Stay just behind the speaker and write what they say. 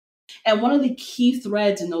And one of the key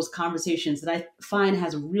threads in those conversations that I find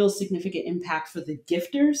has a real significant impact for the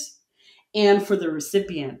gifters and for the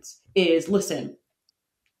recipients is, listen,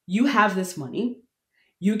 you have this money.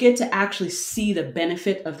 You get to actually see the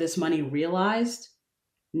benefit of this money realized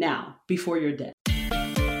now, before you're dead.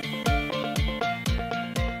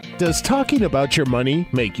 Does talking about your money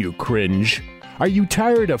make you cringe? Are you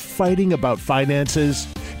tired of fighting about finances?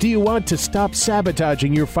 Do you want to stop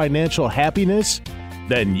sabotaging your financial happiness?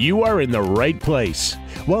 Then you are in the right place.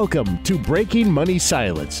 Welcome to Breaking Money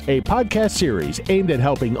Silence, a podcast series aimed at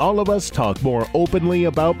helping all of us talk more openly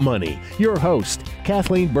about money. Your host,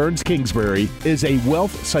 Kathleen Burns Kingsbury, is a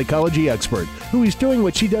wealth psychology expert who is doing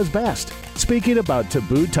what she does best, speaking about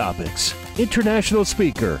taboo topics. International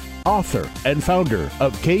speaker, author, and founder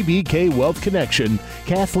of KBK Wealth Connection,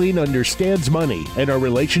 Kathleen understands money and our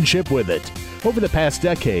relationship with it. Over the past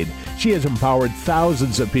decade, she has empowered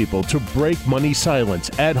thousands of people to break money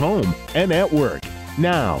silence at home and at work.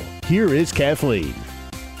 Now, here is Kathleen.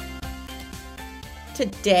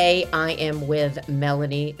 Today, I am with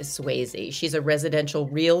Melanie Swayze. She's a residential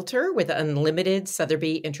realtor with Unlimited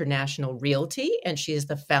Sotheby International Realty, and she is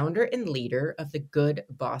the founder and leader of the Good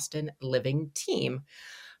Boston Living team.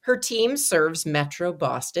 Her team serves Metro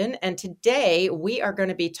Boston, and today we are going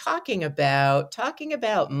to be talking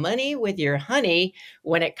about money with your honey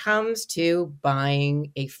when it comes to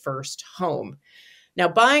buying a first home. Now,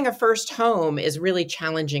 buying a first home is really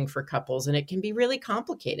challenging for couples, and it can be really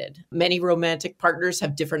complicated. Many romantic partners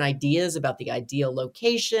have different ideas about the ideal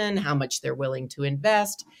location, how much they're willing to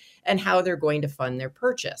invest, and how they're going to fund their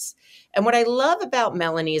purchase. And what I love about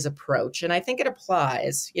Melanie's approach, and I think it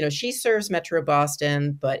applies, she serves Metro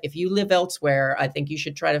Boston, but if you live elsewhere, I think you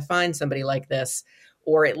should try to find somebody like this,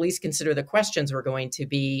 or at least consider the questions we're going to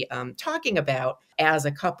be talking about as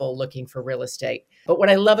a couple looking for real estate. But what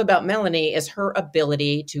I love about Melanie is her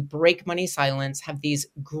ability to break money silence, have these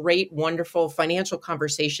great, wonderful financial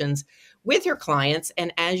conversations with her clients.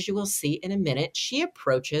 And as you will see in a minute, she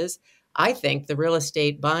approaches, I think, the real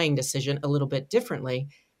estate buying decision a little bit differently,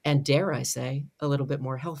 and dare I say, a little bit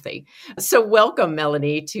more healthy. So welcome,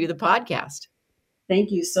 Melanie, to the podcast.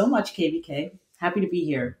 Thank you so much, KBK. Happy to be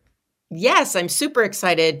here. Yes, I'm super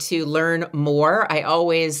excited to learn more. I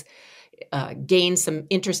always gain some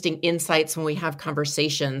interesting insights when we have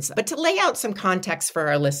conversations. But to lay out some context for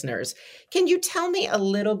our listeners, can you tell me a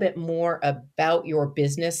little bit more about your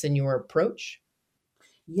business and your approach?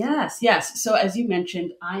 Yes. So as you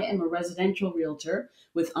mentioned, I am a residential realtor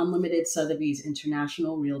with Unlimited Sotheby's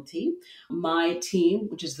International Realty. My team,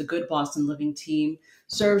 which is the Good Boston Living team,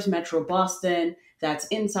 serves Metro Boston. That's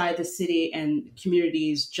inside the city and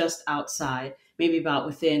communities just outside, maybe about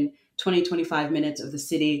within 20, 25 minutes of the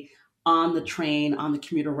city, on the train, on the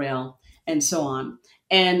commuter rail, and so on.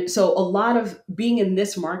 And so a lot of being in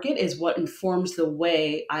this market is what informs the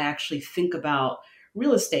way I actually think about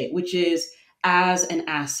real estate, which is as an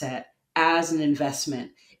asset, as an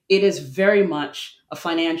investment. It is very much a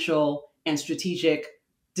financial and strategic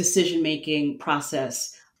decision-making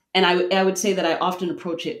process. And I would say that I often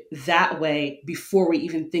approach it that way before we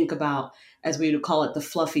even think about, as we would call it, the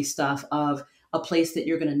fluffy stuff of a place that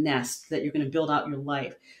you're going to nest, that you're going to build out your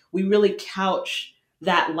life. We really couch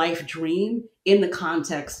that life dream in the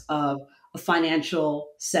context of a financial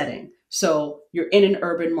setting. So you're in an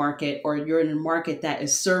urban market, or you're in a market that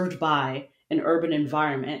is served by an urban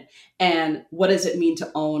environment. And what does it mean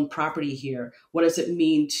to own property here? What does it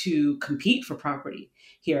mean to compete for property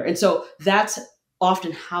here? And so that's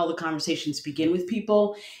often how the conversations begin with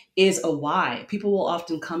people, is a why. People will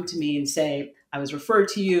often come to me and say, I was referred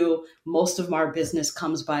to you. Most of our business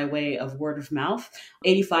comes by way of word of mouth.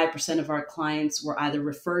 85% of our clients were either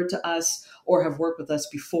referred to us or have worked with us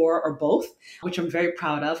before, or both, which I'm very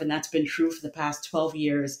proud of. And that's been true for the past 12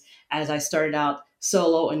 years as I started out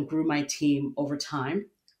solo and grew my team over time.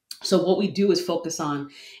 So what we do is focus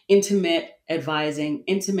on intimate advising,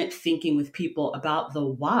 intimate thinking with people about the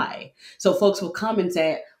why. So folks will come and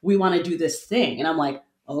say, we want to do this thing. And I'm like,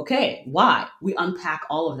 okay, why? We unpack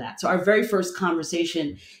all of that. So our very first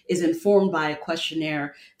conversation is informed by a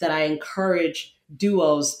questionnaire that I encourage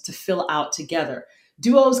duos to fill out together.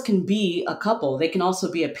 Duos can be a couple. They can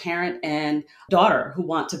also be a parent and daughter who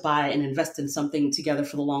want to buy and invest in something together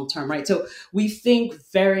for the long term, right? So we think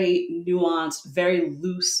very nuanced, very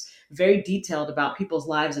loose, very detailed about people's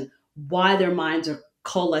lives and why their minds are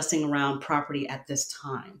coalescing around property at this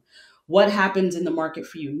time. What happens in the market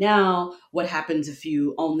for you now? What happens if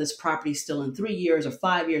you own this property still in 3 years or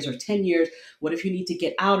 5 years or 10 years? What if you need to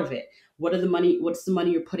get out of it? What's the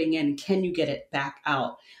money you're putting in? Can you get it back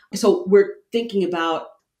out? So we're thinking about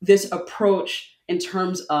this approach in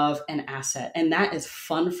terms of an asset. And that is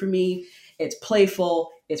fun for me. It's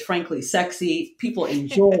playful. It's frankly sexy. People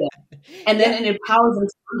enjoy it. And then Yeah. it empowers them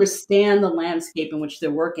to understand the landscape in which they're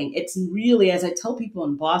working. It's really, as I tell people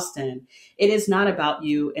in Boston, it is not about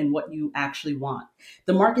you and what you actually want.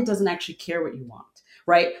 The market doesn't actually care what you want,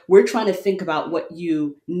 right? We're trying to think about what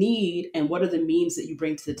you need and what are the means that you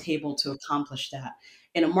bring to the table to accomplish that.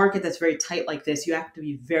 In a market that's very tight like this, you have to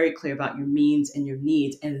be very clear about your means and your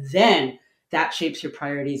needs. And then that shapes your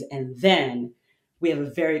priorities. And then we have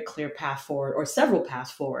a very clear path forward or several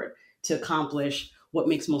paths forward to accomplish what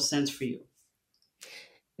makes most sense for you.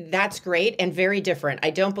 That's great and very different. I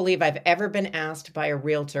don't believe I've ever been asked by a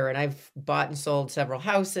realtor, and I've bought and sold several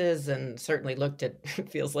houses and certainly looked at, it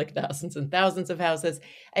feels like thousands and thousands of houses.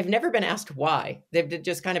 I've never been asked why. They've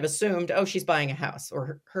just kind of assumed, oh, she's buying a house,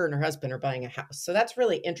 or her and her husband are buying a house. So that's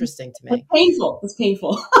really interesting to It's me. painful. It's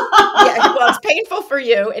painful. Yeah, well, it's painful for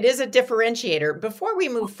you. It is a differentiator. Before we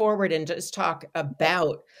move forward and just talk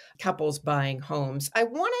about couples buying homes, I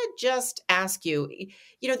want to just ask you,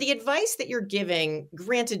 the advice that you're giving,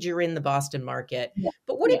 granted you're in the Boston market, Yeah.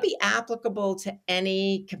 but would Yeah. it be applicable to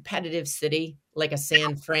any competitive city like a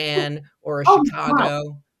San Fran or a Oh my God.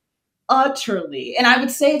 Chicago? Utterly. And I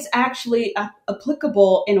would say it's actually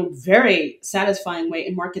applicable in a very satisfying way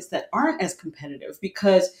in markets that aren't as competitive,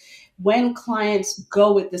 because when clients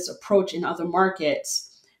go with this approach in other markets,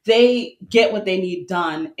 they get what they need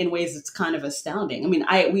done in ways that's kind of astounding. I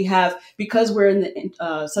mean, we have, because we're in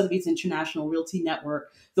the Sotheby's International Realty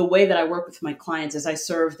Network, the way that I work with my clients is I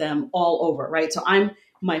serve them all over, right? So I'm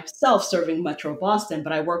myself serving Metro Boston,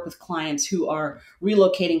 but I work with clients who are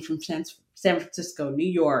relocating from San Francisco, New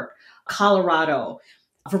York, Colorado,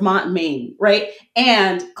 Vermont, Maine, right?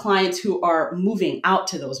 And clients who are moving out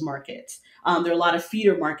to those markets. There are a lot of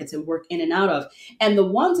feeder markets that we work in and out of. And the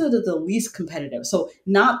ones that are the least competitive, so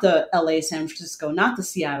not the LA, San Francisco, not the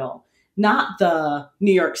Seattle, not the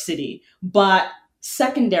New York City, but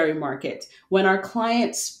secondary markets, when our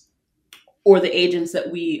clients or the agents that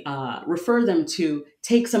we refer them to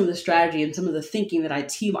take some of the strategy and some of the thinking that I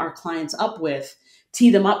tee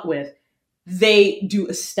them up with, they do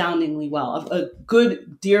astoundingly well. A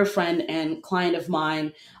good dear friend and client of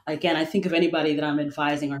mine, again, I think of anybody that I'm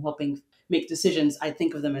advising or helping make decisions, I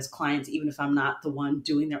think of them as clients, even if I'm not the one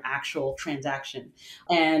doing their actual transaction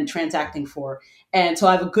and transacting for. And so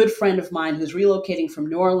I have a good friend of mine who's relocating from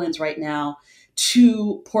New Orleans right now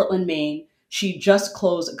to Portland, Maine. She just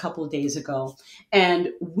closed a couple of days ago, and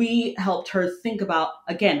we helped her think about,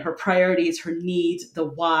 again, her priorities, her needs, the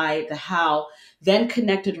why, the how, then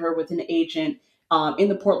connected her with an agent in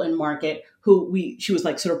the Portland market she was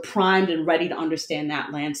like sort of primed and ready to understand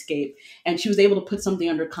that landscape. And she was able to put something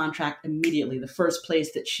under contract immediately, the first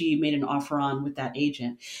place that she made an offer on with that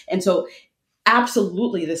agent. And so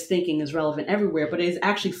absolutely, this thinking is relevant everywhere, but it is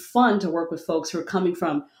actually fun to work with folks who are coming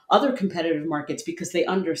from other competitive markets because they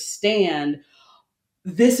understand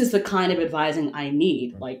this is the kind of advising I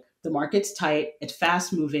need. Like, the market's tight, it's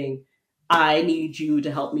fast moving. I need you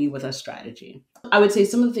to help me with a strategy. I would say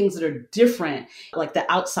some of the things that are different, like the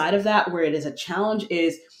outside of that, where it is a challenge,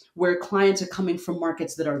 is where clients are coming from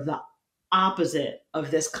markets that are the opposite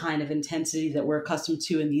of this kind of intensity that we're accustomed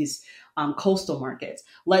to in these coastal markets.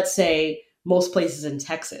 Let's say most places in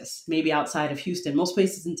Texas, maybe outside of Houston, most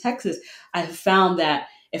places in Texas, I have found that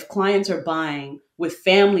if clients are buying with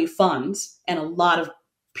family funds, and a lot of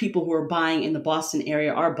people who are buying in the Boston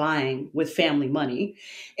area are buying with family money,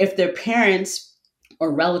 if their parents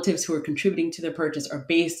or relatives who are contributing to their purchase are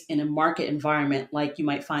based in a market environment like you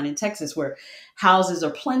might find in Texas, where houses are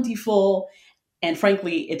plentiful and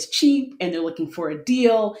frankly, it's cheap and they're looking for a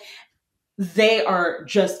deal, they are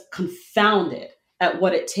just confounded at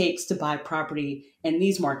what it takes to buy property in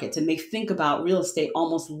these markets. And they think about real estate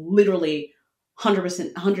almost literally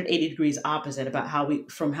 100%, 180 degrees opposite about how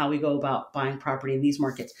we go about buying property in these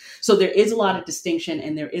markets. So there is a lot of distinction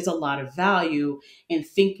and there is a lot of value in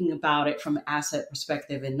thinking about it from an asset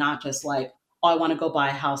perspective, and not just like, oh, I want to go buy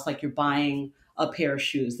a house like you're buying a pair of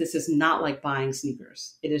shoes. This is not like buying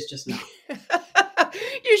sneakers. It is just not.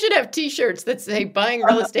 You should have t-shirts that say buying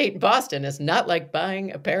real estate in Boston is not like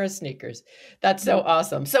buying a pair of sneakers. That's so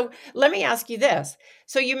awesome. So let me ask you this.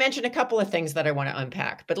 So you mentioned a couple of things that I want to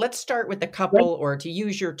unpack, but let's start with the couple, or to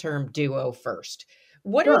use your term, duo first.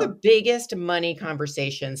 What are the biggest money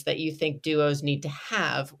conversations that you think duos need to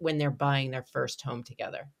have when they're buying their first home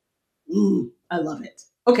together? I love it.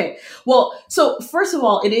 Okay. Well, so first of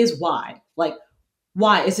all, it is why. Like,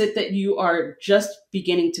 why? Is it that you are just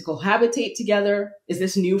beginning to cohabitate together? Is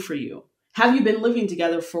this new for you? Have you been living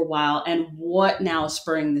together for a while? And what now is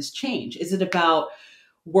spurring this change? Is it about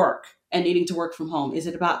work? and needing to work from home? Is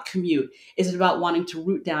it about commute? Is it about wanting to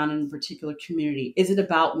root down in a particular community? Is it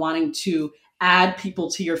about wanting to add people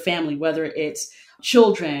to your family, whether it's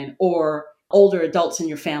children or older adults in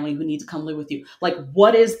your family who need to come live with you? Like,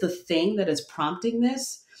 what is the thing that is prompting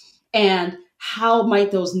this? And how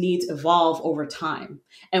might those needs evolve over time?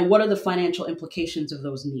 And what are the financial implications of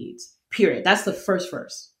those needs? Period. That's the first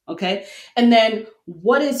verse. Okay. And then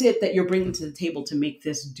what is it that you're bringing to the table to make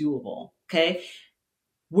this doable? Okay.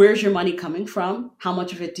 Where's your money coming from? How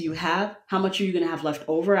much of it do you have? How much are you going to have left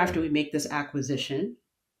over after we make this acquisition?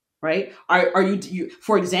 Right? Are you,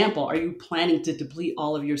 for example, are you planning to deplete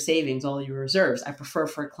all of your savings, all of your reserves? I prefer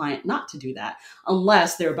for a client not to do that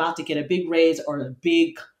unless they're about to get a big raise or a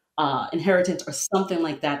big inheritance or something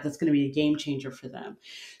like that that's going to be a game changer for them.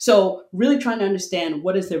 So really trying to understand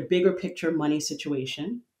what is their bigger picture money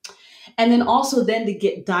situation. And then also then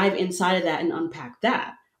to dive inside of that and unpack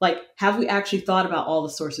that. Like, have we actually thought about all the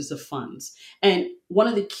sources of funds? And one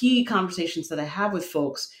of the key conversations that I have with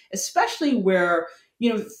folks, especially where,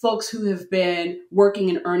 folks who have been working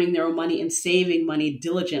and earning their own money and saving money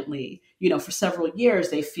diligently, for several years,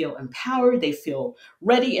 they feel empowered, they feel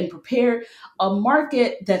ready and prepared. A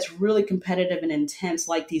market that's really competitive and intense,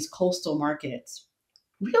 like these coastal markets,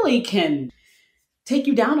 really can take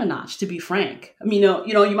you down a notch, to be frank. I mean,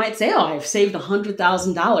 you might say, oh, I've saved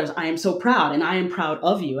 $100,000. I am so proud, and I am proud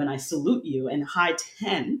of you, and I salute you, and high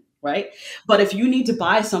 10, right? But if you need to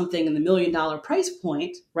buy something in the $1 million price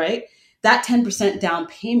point, right, that 10% down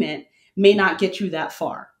payment may not get you that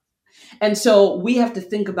far. And so we have to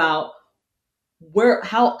think about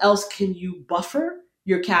how else can you buffer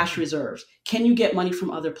your cash reserves? Can you get money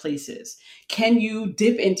from other places? Can you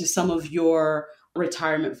dip into some of your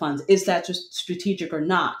retirement funds? Is that just strategic or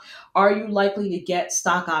not? Are you likely to get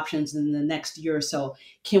stock options in the next year or so?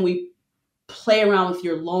 Can we play around with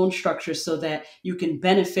your loan structure so that you can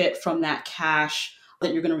benefit from that cash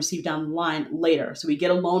that you're going to receive down the line later? So we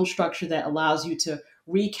get a loan structure that allows you to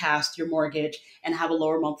recast your mortgage and have a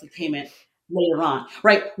lower monthly payment later on,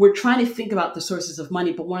 right? We're trying to think about the sources of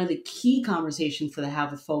money, but one of the key conversations that I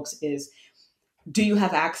have with folks is, do you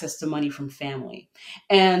have access to money from family?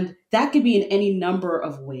 And that could be in any number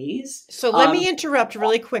of ways. So let me interrupt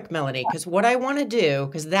really quick, Melanie, because what I want to do,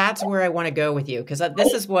 because that's where I want to go with you, because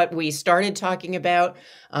this is what we started talking about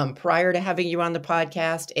prior to having you on the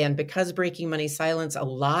podcast. And because Breaking Money Silence, a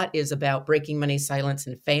lot is about breaking money silence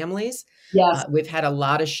in families. Yes. We've had a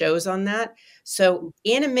lot of shows on that. So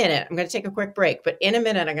in a minute, I'm going to take a quick break, but in a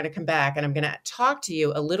minute, I'm going to come back and I'm going to talk to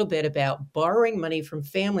you a little bit about borrowing money from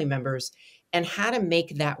family members and how to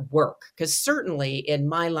make that work. Because certainly in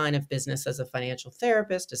my line of business as a financial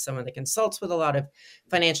therapist, as someone that consults with a lot of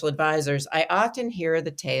financial advisors, I often hear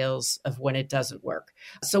the tales of when it doesn't work.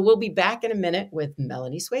 So we'll be back in a minute with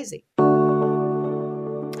Melanie Swayze.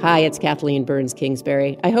 Hi, it's Kathleen Burns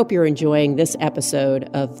Kingsbury. I hope you're enjoying this episode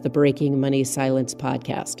of the Breaking Money Silence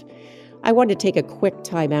podcast. I want to take a quick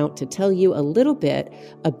time out to tell you a little bit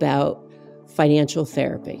about financial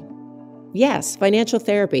therapy. Yes, financial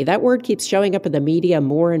therapy. That word keeps showing up in the media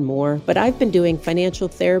more and more, but I've been doing financial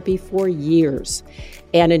therapy for years.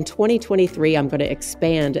 And in 2023, I'm going to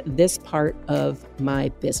expand this part of my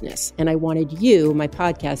business. And I wanted you, my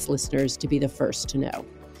podcast listeners, to be the first to know.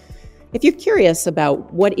 If you're curious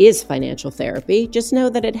about what is financial therapy, just know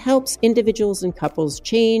that it helps individuals and couples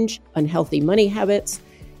change unhealthy money habits,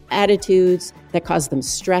 attitudes that cause them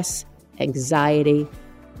stress, anxiety,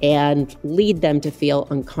 and lead them to feel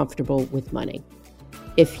uncomfortable with money.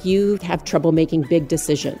 If you have trouble making big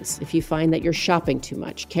decisions, if you find that you're shopping too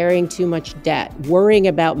much, carrying too much debt, worrying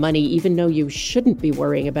about money, even though you shouldn't be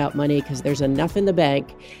worrying about money because there's enough in the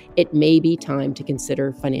bank, it may be time to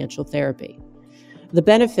consider financial therapy. The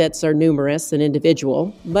benefits are numerous and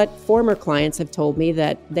individual, but former clients have told me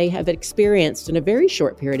that they have experienced in a very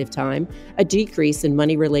short period of time a decrease in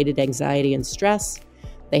money-related anxiety and stress.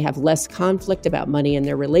 They have less conflict about money in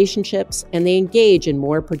their relationships, and they engage in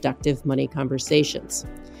more productive money conversations.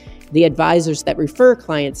 The advisors that refer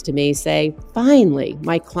clients to me say, finally,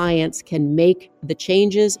 my clients can make the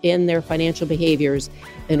changes in their financial behaviors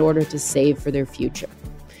in order to save for their future.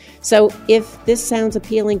 So if this sounds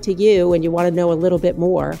appealing to you and you want to know a little bit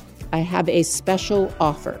more, I have a special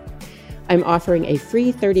offer. I'm offering a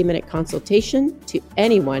free 30-minute consultation to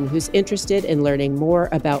anyone who's interested in learning more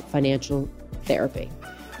about financial therapy.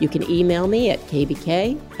 You can email me at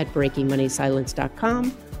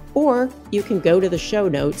kbk@breakingmoneysilence.com, or you can go to the show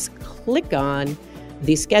notes, click on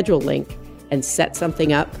the schedule link, and set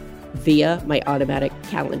something up via my automatic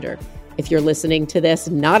calendar. If you're listening to this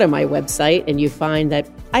not on my website and you find that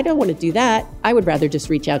I don't want to do that, I would rather just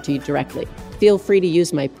reach out to you directly. Feel free to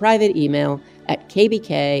use my private email at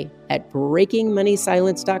kbk at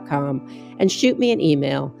breakingmoneysilence.com and shoot me an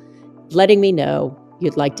email letting me know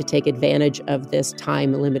you'd like to take advantage of this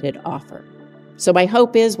time-limited offer. So my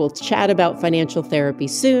hope is we'll chat about financial therapy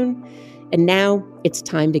soon. And now it's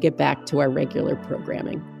time to get back to our regular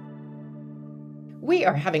programming. We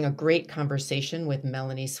are having a great conversation with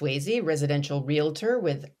Melanie Swayze, residential realtor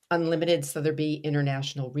with Unlimited Sotheby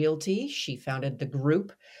International Realty. She founded the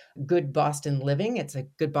group Good Boston Living. It's a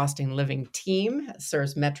Good Boston Living team,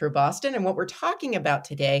 serves Metro Boston. And what we're talking about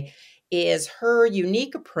today is her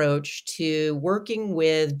unique approach to working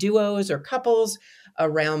with duos or couples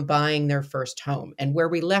around buying their first home. And where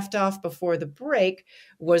we left off before the break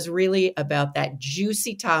was really about that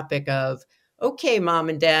juicy topic of, okay, mom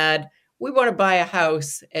and dad, we want to buy a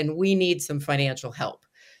house and we need some financial help.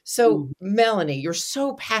 So, Melanie, you're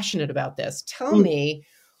so passionate about this. Tell me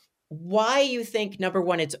why you think, number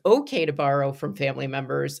one, it's okay to borrow from family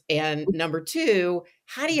members. And number two,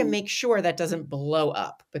 how do you make sure that doesn't blow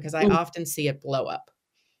up? Because I often see it blow up.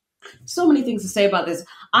 So many things to say about this.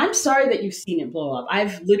 I'm sorry that you've seen it blow up.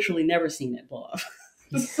 I've literally never seen it blow up.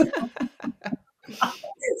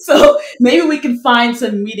 So maybe we can find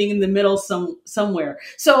some meeting in the middle somewhere.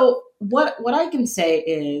 So what I can say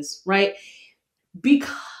is, right,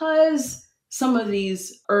 because some of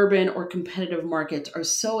these urban or competitive markets are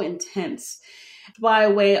so intense by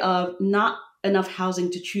way of not enough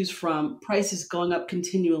housing to choose from, prices going up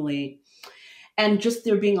continually, and just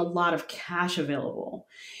there being a lot of cash available,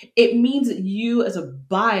 it means that you as a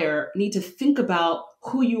buyer need to think about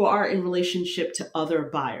who you are in relationship to other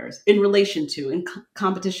buyers, in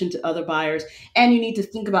competition to other buyers. And you need to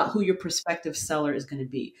think about who your prospective seller is going to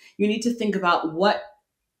be. You need to think about what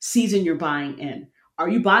season you're buying in. Are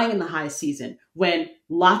you buying in the high season when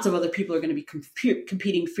lots of other people are going to be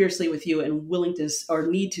competing fiercely with you and willing to or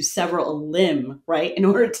need to sever a limb, right, in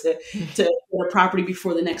order to get a property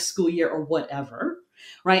before the next school year or whatever,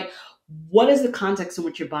 right? What is the context in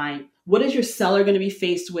which you're buying? What is your seller going to be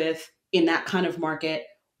faced with in that kind of market?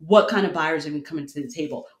 What kind of buyers are going to come into the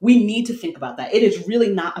table? We need to think about that. It is really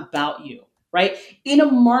not about you, right? In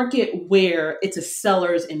a market where it's a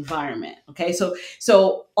seller's environment. Okay.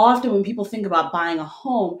 So often when people think about buying a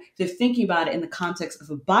home, they're thinking about it in the context of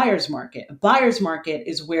a buyer's market. A buyer's market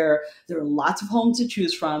is where there are lots of homes to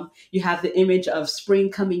choose from. You have the image of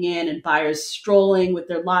spring coming in and buyers strolling with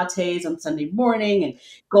their lattes on Sunday morning and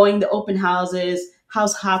going to open houses,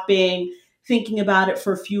 house hopping, thinking about it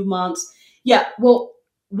for a few months. Yeah. Well,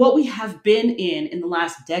 what we have been in the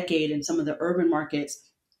last decade in some of the urban markets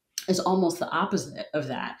is almost the opposite of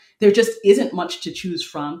that. There just isn't much to choose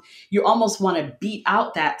from. You almost want to beat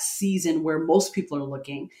out that season where most people are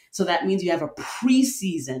looking. So that means you have a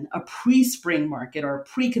pre-season, a pre-spring market or a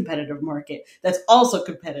pre-competitive market that's also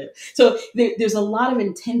competitive. So there's a lot of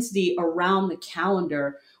intensity around the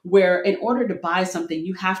calendar where in order to buy something,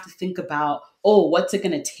 you have to think about, oh, what's it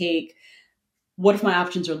going to take? What if my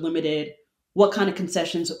options are limited? What kind of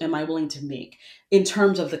concessions am I willing to make in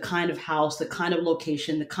terms of the kind of house, the kind of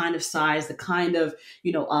location, the kind of size, the kind of,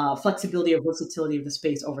 flexibility or versatility of the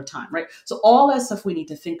space over time, right? So all that stuff we need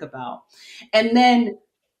to think about. And then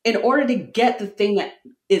in order to get the thing that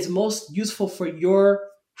is most useful for your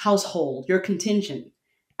household, your contingent,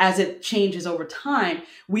 as it changes over time,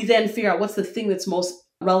 we then figure out what's the thing that's most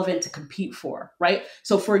relevant to compete for, right?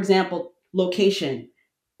 So for example, location,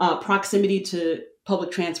 proximity to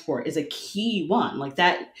public transport is a key one. Like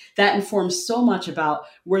that informs so much about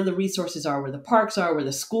where the resources are, where the parks are, where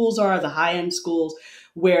the schools are, the high-end schools,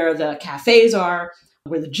 where the cafes are,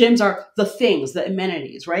 where the gyms are, the things, the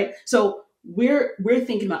amenities, right? So we're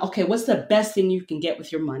thinking about, okay, what's the best thing you can get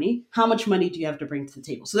with your money? How much money do you have to bring to the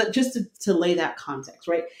table? So that just to lay that context,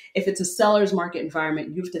 right? If it's a seller's market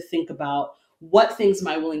environment, you have to think about what things am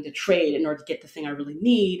I willing to trade in order to get the thing I really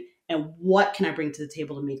need, and what can I bring to the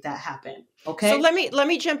table to make that happen? Okay. So let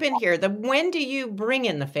me jump in here. When do you bring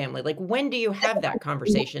in the family? Like, when do you have that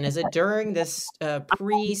conversation? Is it during this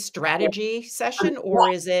pre-strategy session,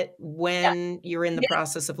 or is it when you're in the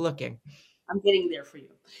process of looking? I'm getting there for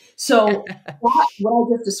you. So what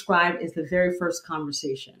I just described is the very first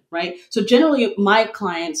conversation, right? So generally my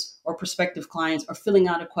clients or prospective clients are filling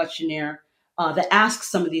out a questionnaire that asks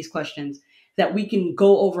some of these questions that we can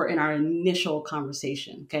go over in our initial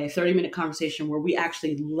conversation, okay? 30-minute conversation where we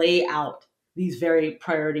actually lay out these very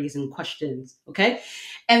priorities and questions, okay?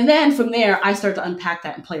 And then from there, I start to unpack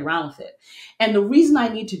that and play around with it. And the reason I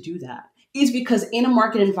need to do that is because in a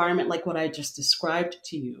market environment like what I just described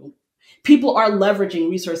to you, people are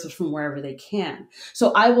leveraging resources from wherever they can.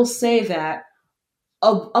 So I will say that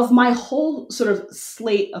of my whole sort of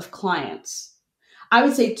slate of clients, I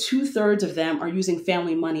would say 2/3 of them are using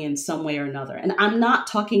family money in some way or another. And I'm not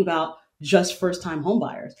talking about just first time home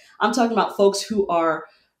buyers. I'm talking about folks who are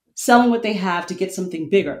selling what they have to get something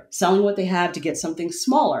bigger, selling what they have to get something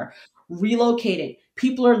smaller, relocating.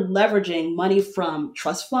 People are leveraging money from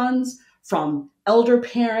trust funds, from elder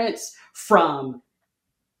parents, from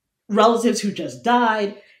relatives who just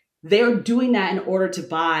died. They're doing that in order to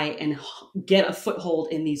buy and get a foothold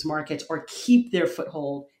in these markets or keep their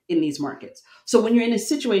foothold in these markets. So when you're in a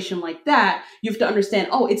situation like that, you have to understand,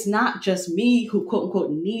 oh, it's not just me who quote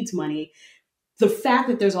unquote needs money. The fact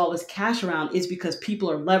that there's all this cash around is because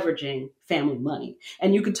people are leveraging family money.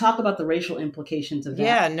 And you could talk about the racial implications of that.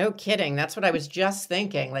 Yeah, no kidding. That's what I was just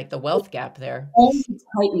thinking, like the wealth gap there. Only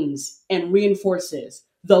tightens and reinforces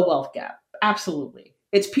the wealth gap. Absolutely.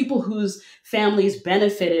 It's people whose families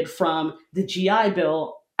benefited from the GI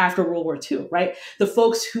Bill after World War II, right? The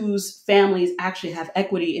folks whose families actually have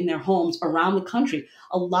equity in their homes around the country.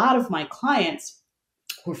 A lot of my clients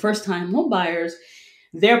who are first-time home buyers,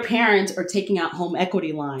 their parents are taking out home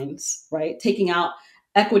equity lines, right? Taking out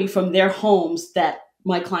equity from their homes that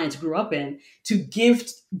my clients grew up in to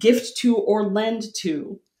gift to or lend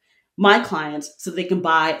to my clients so they can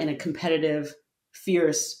buy in a competitive,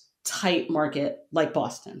 fierce, tight market like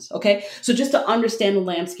Boston's. Okay. So just to understand the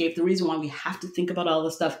landscape, the reason why we have to think about all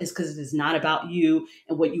this stuff is because it is not about you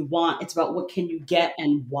and what you want. It's about what can you get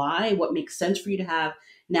and why, what makes sense for you to have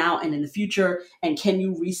now and in the future. And can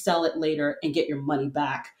you resell it later and get your money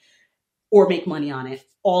back or make money on it?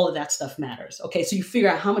 All of that stuff matters. Okay. So you figure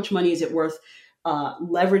out how much money is it worth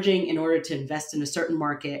leveraging in order to invest in a certain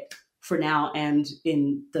market for now and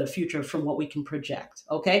in the future from what we can project.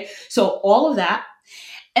 Okay. So all of that.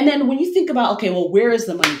 And then when you think about, okay, well, where is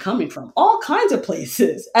the money coming from? All kinds of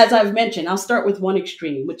places. As I've mentioned, I'll start with one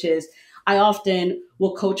extreme, which is I often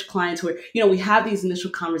will coach clients where, we have these initial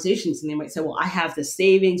conversations and they might say, well, I have the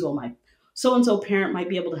savings. Well, my so-and-so parent might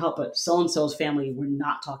be able to help, but so-and-so's family, we're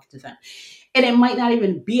not talking to them. And it might not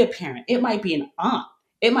even be a parent. It might be an aunt.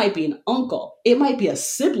 It might be an uncle. It might be a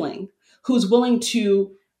sibling who's willing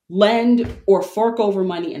to lend or fork over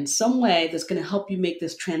money in some way that's going to help you make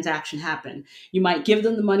this transaction happen. You might give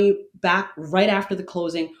them the money back right after the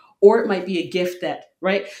closing, or it might be a gift that,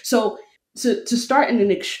 right? So to start in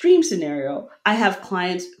an extreme scenario, I have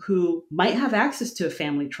clients who might have access to a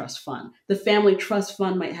family trust fund. The family trust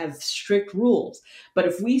fund might have strict rules. But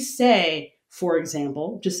if we say, for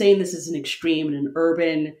example, just saying this is an extreme in an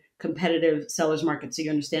urban competitive seller's market, so you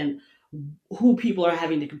understand who people are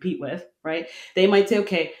having to compete with, right? They might say,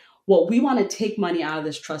 okay, well, we want to take money out of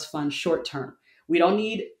this trust fund short term. We don't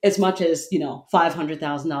need as much as,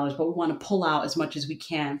 $500,000, but we want to pull out as much as we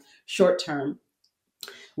can short term.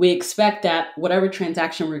 We expect that whatever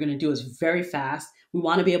transaction we're going to do is very fast. We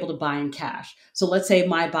want to be able to buy in cash. So let's say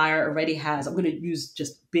my buyer already has, I'm going to use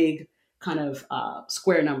just big kind of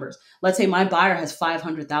square numbers. Let's say my buyer has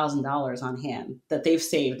 $500,000 on hand that they've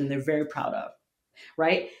saved and they're very proud of.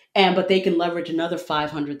 Right. But they can leverage another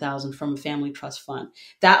 $500,000 from a family trust fund.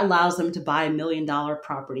 That allows them to buy $1 million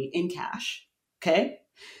property in cash. Okay.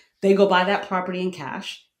 They go buy that property in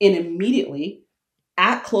cash and immediately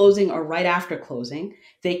at closing or right after closing,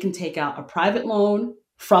 they can take out a private loan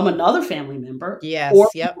from another family member. Yes. Or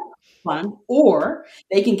yep. Fund, or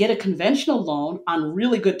they can get a conventional loan on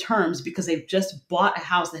really good terms because they've just bought a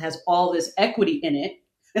house that has all this equity in it.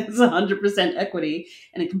 It's 100% equity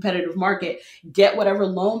in a competitive market, get whatever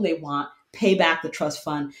loan they want, pay back the trust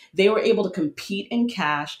fund. They were able to compete in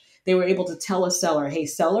cash. They were able to tell a seller, hey,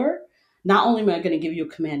 seller, not only am I going to give you a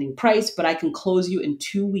commanding price, but I can close you in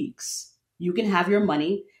 2 weeks. You can have your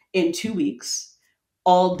money in 2 weeks,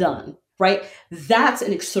 all done, right? That's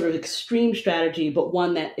an sort of extreme strategy, but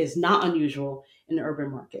one that is not unusual in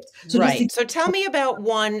urban markets. So tell me about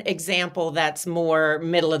one example that's more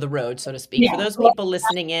middle of the road, so to speak, for those people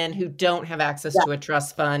listening in who don't have access to a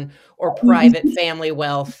trust fund or private family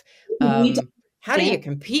wealth. How do you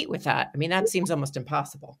compete with that? I mean, that seems almost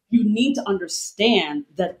impossible. You need to understand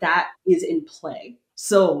that is in play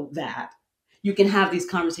so that you can have these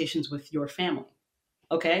conversations with your family.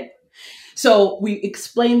 Okay. So we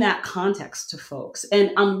explain that context to folks,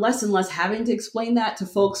 and I'm less and less having to explain that to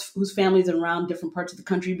folks whose families are around different parts of the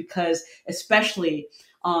country, because especially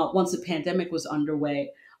once the pandemic was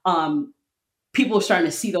underway, people are starting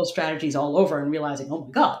to see those strategies all over and realizing, oh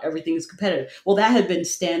my God, everything is competitive. Well, that had been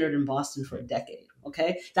standard in Boston for a decade.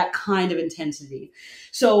 Okay. That kind of intensity.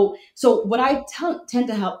 So what I tend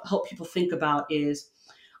to help people think about is,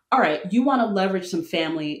 all right, you want to leverage some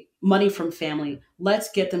money from family.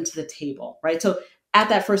 Let's get them to the table, right? So at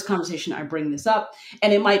that first conversation, I bring this up,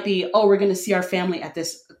 and it might be, oh, we're going to see our family at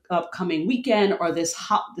this upcoming weekend or this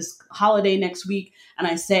holiday next week. And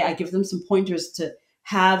I give them some pointers to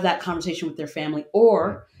have that conversation with their family,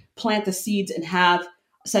 or plant the seeds and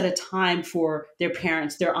set a time for their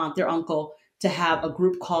parents, their aunt, their uncle to have a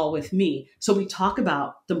group call with me. So we talk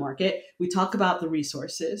about the market, we talk about the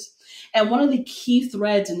resources. And one of the key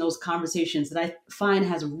threads in those conversations that I find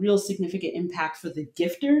has a real significant impact for the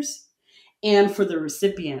gifters and for the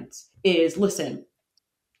recipients is, listen,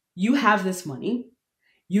 you have this money.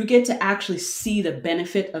 You get to actually see the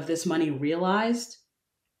benefit of this money realized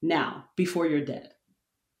now, before you're dead.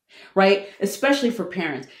 Right? Especially for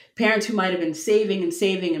parents who might have been saving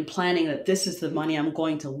and planning that this is the money I'm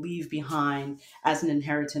going to leave behind as an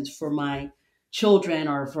inheritance for my children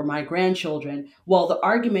or for my grandchildren. Well, the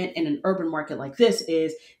argument in an urban market like this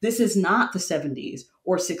is not the 70s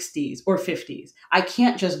or 60s or 50s. I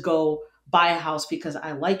can't just go buy a house because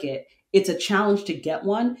I like it. It's a challenge to get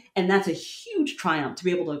one. And that's a huge triumph to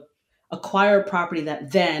be able to acquire a property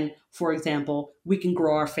that then, for example, we can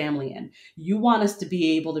grow our family in. You want us to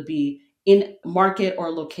be able to be in market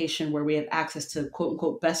or location where we have access to quote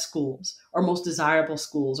unquote best schools or most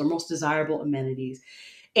desirable amenities,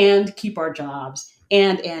 and keep our jobs.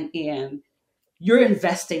 And you're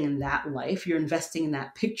investing in that life. You're investing in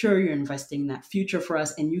that picture. You're investing in that future for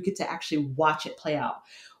us. And you get to actually watch it play out.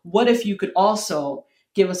 What if you could also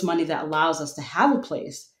give us money that allows us to have a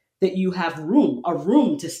place that you have a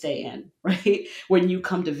room to stay in, right? When you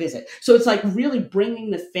come to visit. So it's like really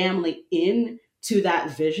bringing the family in to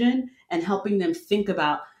that vision and helping them think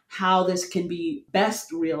about how this can be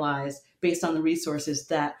best realized based on the resources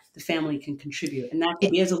that the family can contribute. And that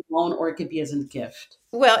could be as a loan or it could be as a gift.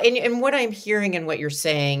 Well, and what I'm hearing and what you're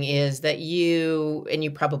saying is that you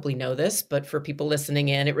probably know this, but for people listening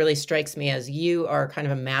in, it really strikes me as you are kind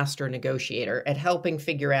of a master negotiator at helping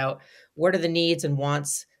figure out what are the needs and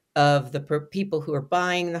wants of the people who are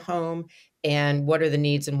buying the home, and what are the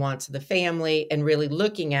needs and wants of the family, and really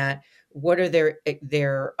looking at what are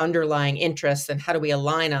their underlying interests and how do we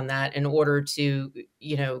align on that in order to,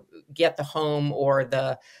 get the home or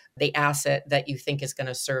the asset that you think is going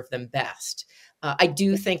to serve them best. I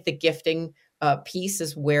do think the gifting piece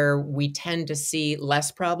is where we tend to see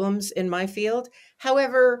less problems in my field.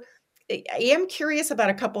 However, I am curious about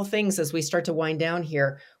a couple things as we start to wind down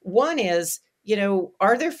here. One is,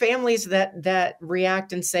 are there families that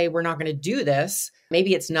react and say, we're not going to do this?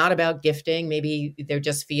 Maybe it's not about gifting. Maybe they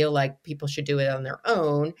just feel like people should do it on their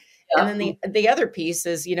own. Yeah. And then the other piece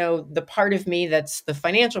is, the part of me that's the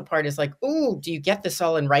financial part is like, ooh, do you get this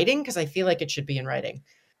all in writing? Because I feel like it should be in writing.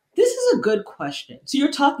 This is a good question. So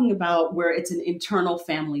you're talking about where it's an internal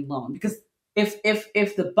family loan, because if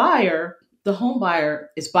the home buyer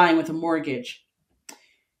is buying with a mortgage,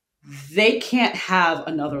 they can't have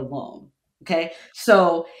another loan. Okay.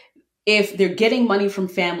 So if they're getting money from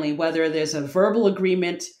family, whether there's a verbal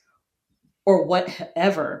agreement or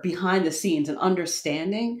whatever behind the scenes, and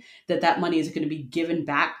understanding that money is going to be given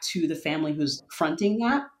back to the family who's fronting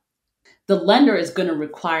that, the lender is going to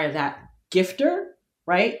require that gifter,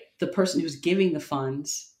 right? The person who's giving the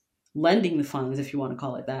funds, lending the funds, if you want to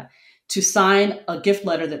call it that, to sign a gift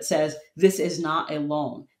letter that says, this is not a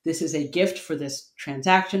loan. This is a gift for this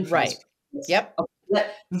transaction. Right. Yep.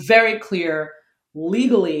 Very clear.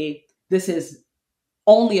 Legally, this is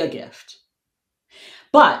only a gift.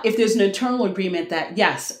 But if there's an internal agreement that,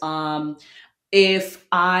 yes, if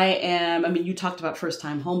you talked about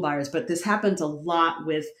first-time home buyers, but this happens a lot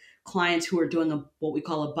with clients who are doing what we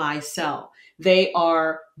call a buy-sell. They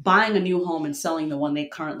are buying a new home and selling the one they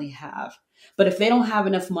currently have. But if they don't have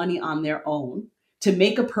enough money on their own to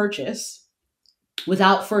make a purchase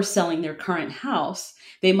without first selling their current house,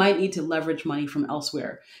 they might need to leverage money from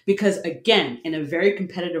elsewhere. Because again, in a very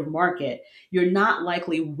competitive market, you're not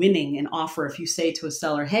likely winning an offer if you say to a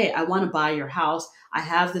seller, hey, I want to buy your house. I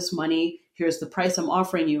have this money. Here's the price I'm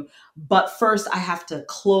offering you. But first, I have to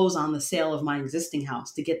close on the sale of my existing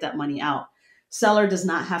house to get that money out. Seller does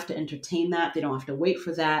not have to entertain that. They don't have to wait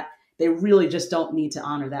for that. They really just don't need to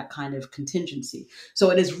honor that kind of contingency.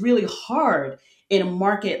 So it is really hard in a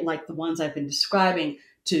market like the ones I've been describing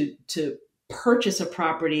to purchase a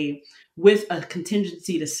property with a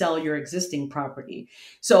contingency to sell your existing property.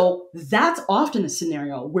 So that's often a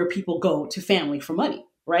scenario where people go to family for money,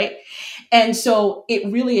 right? And so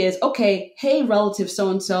it really is, okay, hey, relative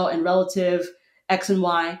so-and-so and relative X and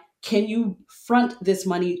Y, can you front this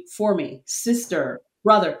money for me? Sister,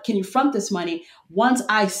 brother, can you front this money? Once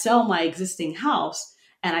I sell my existing house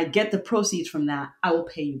and I get the proceeds from that, I will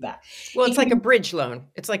pay you back. Well, it's like a bridge loan.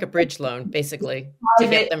 It's like a bridge loan, basically, to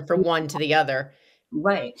get them from one to the other.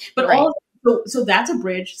 Right. But all So that's a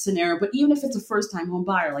bridge scenario. But even if it's a first time home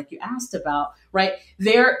buyer, like you asked about, right?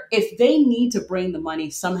 If they need to bring the money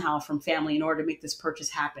somehow from family in order to make this purchase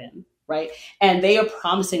happen, right? And they are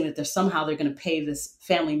promising that they're going to pay this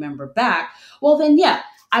family member back. Well, then, yeah,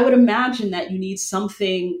 I would imagine that you need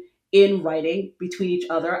something in writing between each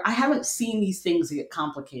other. I haven't seen these things get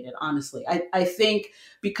complicated, honestly. I think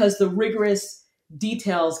because the rigorous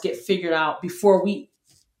details get figured out before we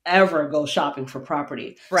ever go shopping for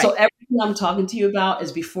property. Right. So everything I'm talking to you about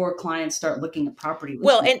is before clients start looking at property.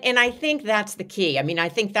 Well, and I think that's the key. I mean, I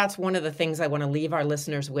think that's one of the things I want to leave our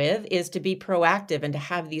listeners with is to be proactive and to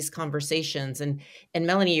have these conversations. And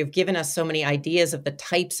Melanie, you've given us so many ideas of the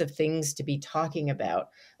types of things to be talking about,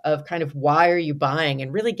 of kind of why are you buying,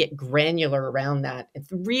 and really get granular around that.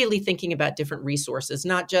 It's really thinking about different resources,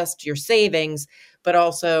 not just your savings, but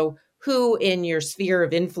also who in your sphere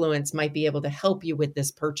of influence might be able to help you with this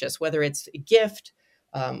purchase, whether it's a gift,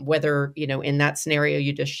 whether, in that scenario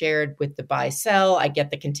you just shared with the buy sell, I get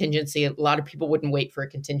the contingency. A lot of people wouldn't wait for a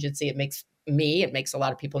contingency. It makes a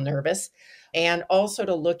lot of people nervous. And also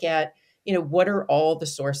to look at, what are all the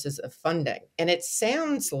sources of funding? And it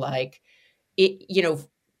sounds like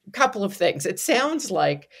couple of things. It sounds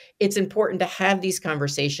like it's important to have these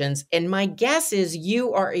conversations. And my guess is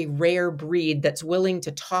you are a rare breed that's willing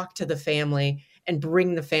to talk to the family and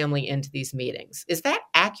bring the family into these meetings. Is that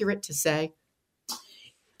accurate to say?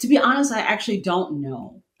 To be honest, I actually don't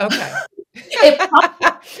know. Okay.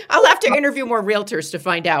 I'll have to interview more realtors to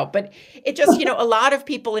find out. But it just, a lot of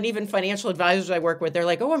people and even financial advisors I work with, they're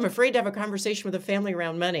like, oh, I'm afraid to have a conversation with a family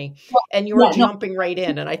around money. And you're jumping right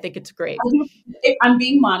in. And I think it's great. I'm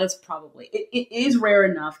being modest, probably. It is rare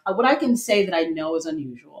enough. What I can say that I know is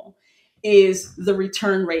unusual is the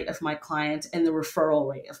return rate of my clients and the referral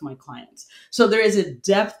rate of my clients. So there is a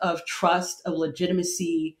depth of trust, of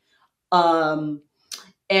legitimacy, and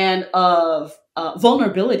of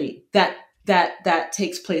vulnerability that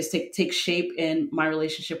takes place, takes shape in my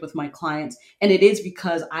relationship with my clients. And it is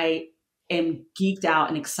because I am geeked out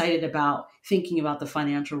and excited about thinking about the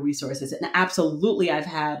financial resources. And absolutely, I've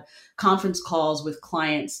had conference calls with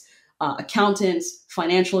clients, accountants,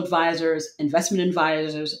 financial advisors, investment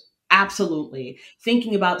advisors, absolutely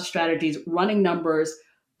thinking about the strategies, running numbers,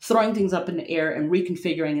 throwing things up in the air and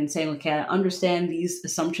reconfiguring and saying, okay, I understand these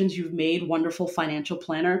assumptions you've made, wonderful financial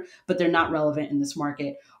planner, but they're not relevant in this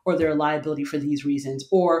market, or they're a liability for these reasons.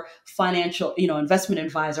 Or financial, investment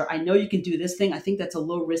advisor, I know you can do this thing. I think that's a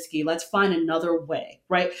little risky. Let's find another way,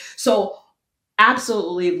 right? So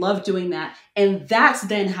absolutely love doing that. And that's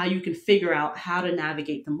then how you can figure out how to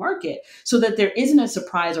navigate the market so that there isn't a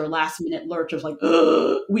surprise or last minute lurch of like,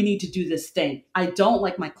 we need to do this thing. I don't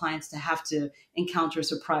like my clients to have to encounter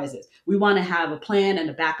surprises. We want to have a plan and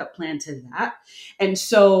a backup plan to that. And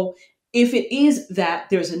so if it is that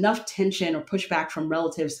there's enough tension or pushback from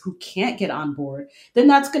relatives who can't get on board, then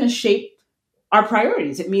that's going to shape our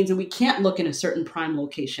priorities. It means that we can't look in a certain prime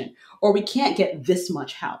location, or we can't get this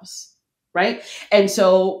much house. Right. And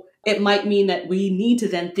so it might mean that we need to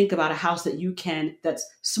then think about a house that's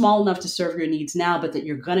small enough to serve your needs now, but that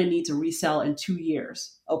you're going to need to resell in 2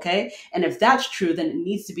 years. Okay. And if that's true, then it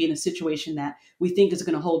needs to be in a situation that we think is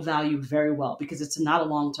going to hold value very well, because it's not a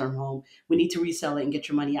long-term home. We need to resell it and get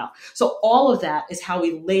your money out. So all of that is how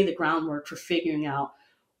we lay the groundwork for figuring out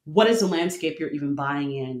what is the landscape you're even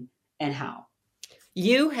buying in and how.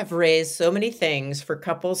 You have raised so many things for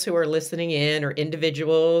couples who are listening in, or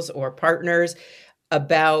individuals or partners,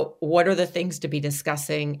 about what are the things to be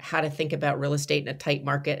discussing, how to think about real estate in a tight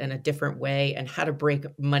market in a different way, and how to break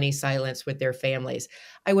money silence with their families.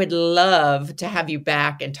 I would love to have you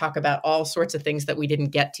back and talk about all sorts of things that we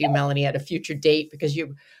didn't get to, Melanie, at a future date, because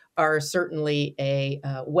you are certainly a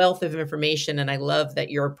wealth of information, and I love that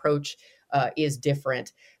your approach is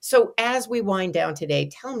different. So as we wind down today,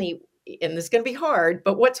 tell me, and this is going to be hard,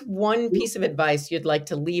 but what's one piece of advice you'd like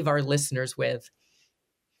to leave our listeners with?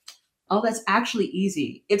 Oh, that's actually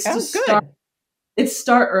easy. It's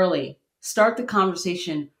start early. Start the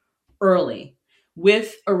conversation early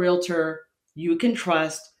with a realtor you can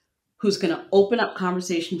trust, who's going to open up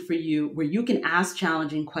conversation for you, where you can ask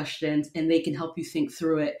challenging questions and they can help you think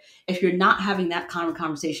through it. If you're not having that kind of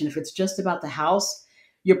conversation, if it's just about the house,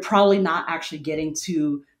 you're probably not actually getting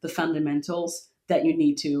to the fundamentals that you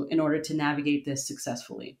need to in order to navigate this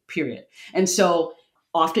successfully, period. And so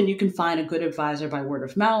often you can find a good advisor by word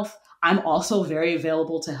of mouth. I'm also very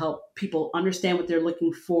available to help people understand what they're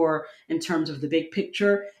looking for in terms of the big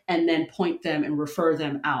picture, and then point them and refer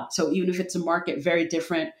them out. So even if it's a market very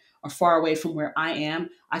different or far away from where I am,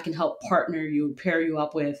 I can help pair you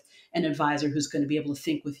up with an advisor who's going to be able to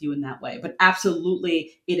think with you in that way. But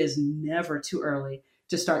absolutely, it is never too early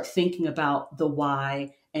to start thinking about the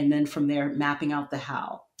why, and then from there, mapping out the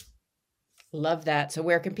how. Love that. So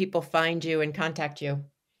where can people find you and contact you?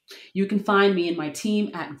 You can find me and my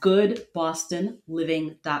team at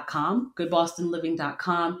goodbostonliving.com,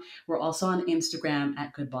 goodbostonliving.com. We're also on Instagram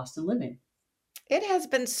at goodbostonliving. It has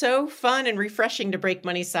been so fun and refreshing to break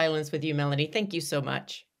money silence with you, Melanie. Thank you so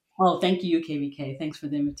much. Oh, thank you, KVK. Thanks for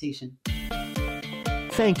the invitation.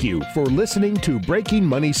 Thank you for listening to Breaking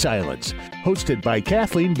Money Silence, hosted by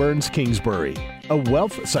Kathleen Burns Kingsbury, a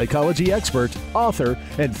wealth psychology expert, author,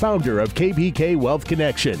 and founder of KVK Wealth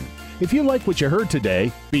Connection. If you like what you heard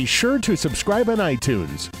today, be sure to subscribe on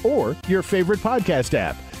iTunes or your favorite podcast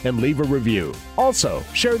app and leave a review. Also,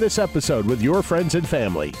 share this episode with your friends and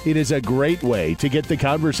family. It is a great way to get the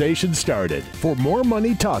conversation started. For more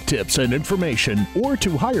money talk tips and information, or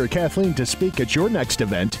to hire Kathleen to speak at your next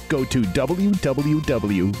event, go to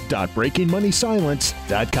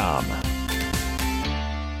www.breakingmoneysilence.com.